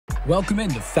Welcome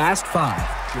into Fast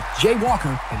Five with Jay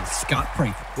Walker and Scott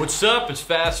Prather. What's up? It's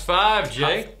Fast Five,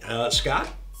 Jay. Scott?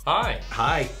 Hi.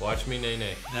 Hi. Watch me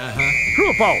nay-nay. True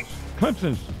or false?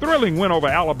 Clemson's thrilling win over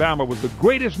Alabama was the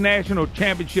greatest national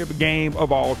championship game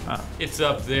of all time. It's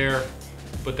up there,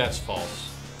 but that's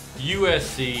false.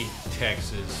 USC,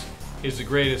 Texas is the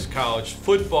greatest college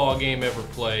football game ever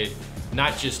played,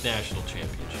 not just national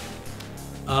championship.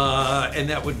 And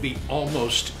that would be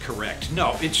almost correct.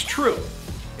 No, it's true.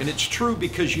 And it's true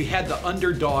because you had the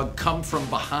underdog come from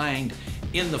behind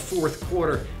in the fourth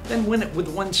quarter, then win it with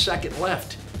 1 second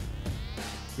left.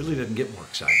 Really doesn't get more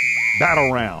exciting.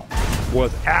 Battle round.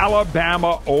 Was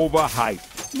Alabama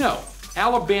overhyped? No,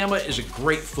 Alabama is a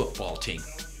great football team.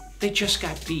 They just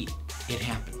got beat. It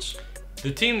happens.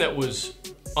 The team that was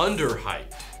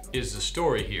underhyped is the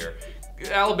story here.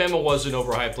 Alabama wasn't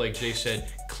overhyped, like Jay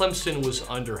said. Clemson was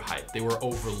underhyped. They were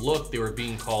overlooked. They were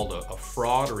being called a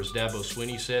fraud, or as Dabo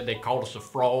Swinney said, they called us a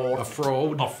fraud. A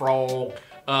fraud. A fraud.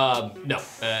 No,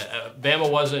 Bama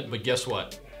wasn't, but guess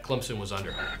what? Clemson was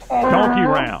underhyped. Donkey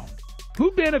round. Who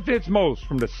benefits most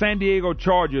from the San Diego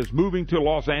Chargers moving to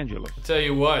Los Angeles? I'll tell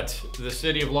you what, the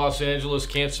city of Los Angeles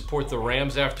can't support the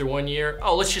Rams after 1 year.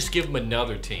 Oh, let's just give them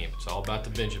another team. It's all about the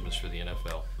Benjamins for the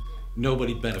NFL.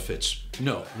 Nobody benefits.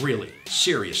 No, really,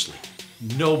 seriously,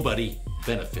 nobody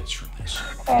benefits from this.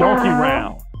 Donkey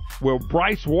round. Will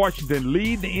Bryce Washington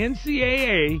lead the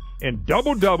NCAA in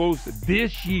double-doubles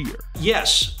this year?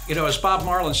 Yes. You know, as Bob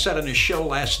Marlin said on his show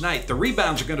last night, the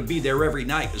rebounds are going to be there every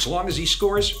night. As long as he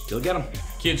scores, he'll get them.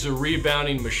 Kid's a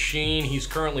rebounding machine. He's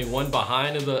currently one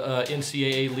behind of the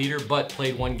NCAA leader, but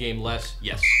played 1 game less.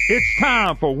 Yes. It's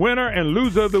time for winner and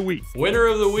loser of the week. Winner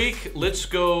of the week, let's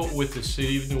go with the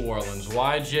city of New Orleans.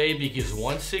 Why, Jay? Because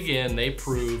once again, they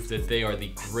proved that they are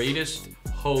the greatest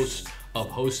host of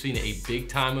hosting a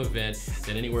big-time event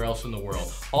than anywhere else in the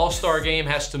world. All-Star Game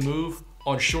has to move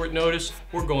on short notice.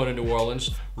 We're going to New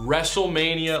Orleans.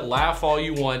 WrestleMania, laugh all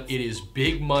you want. It is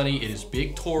big money. It is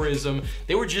big tourism.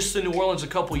 They were just in New Orleans a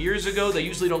couple years ago. They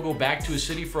usually don't go back to a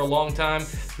city for a long time.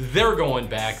 They're going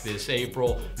back this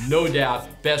April. No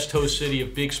doubt, best host city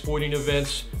of big sporting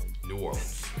events, New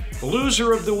Orleans. The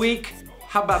loser of the week,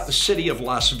 how about the city of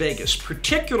Las Vegas,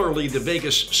 particularly the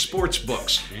Vegas sports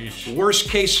books? Worst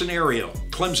case scenario,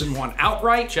 Clemson won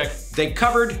outright. Check. They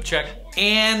covered. Check.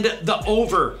 And the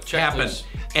over Check, happened. please.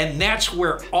 And that's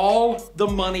where all the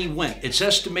money went. It's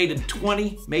estimated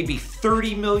 20, maybe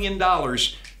 $30 million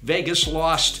Vegas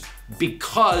lost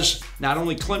because not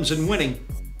only Clemson winning,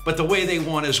 but the way they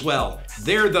won as well.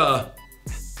 They're the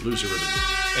loser of the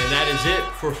week. And that is it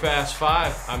for Fast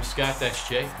Five. I'm Scott, that's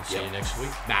Jay. We'll see you next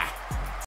week. Bye.